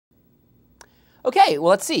Okay, well,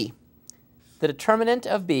 let's see. The determinant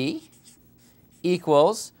of B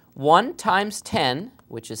equals 1 times 10,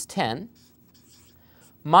 which is 10,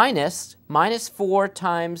 minus 4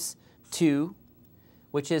 times 2,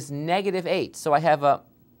 which is negative 8. So I have a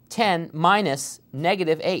 10 minus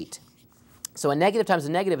negative 8. So a negative times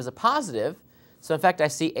a negative is a positive. So in fact, I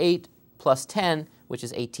see 8 plus 10, which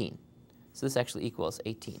is 18. So this actually equals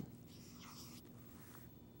 18.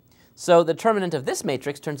 So the determinant of this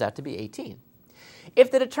matrix turns out to be 18.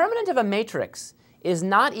 If the determinant of a matrix is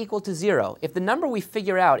not equal to 0, if the number we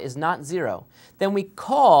figure out is not 0, then we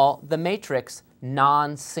call the matrix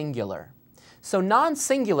non-singular. So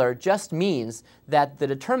non-singular just means that the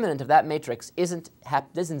determinant of that matrix isn't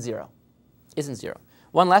 0.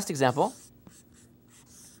 One last example.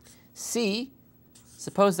 C,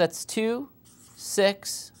 suppose that's 2,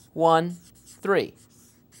 6, 1, 3.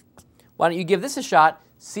 Why don't you give this a shot,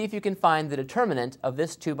 see if you can find the determinant of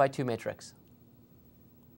this 2 by 2 matrix.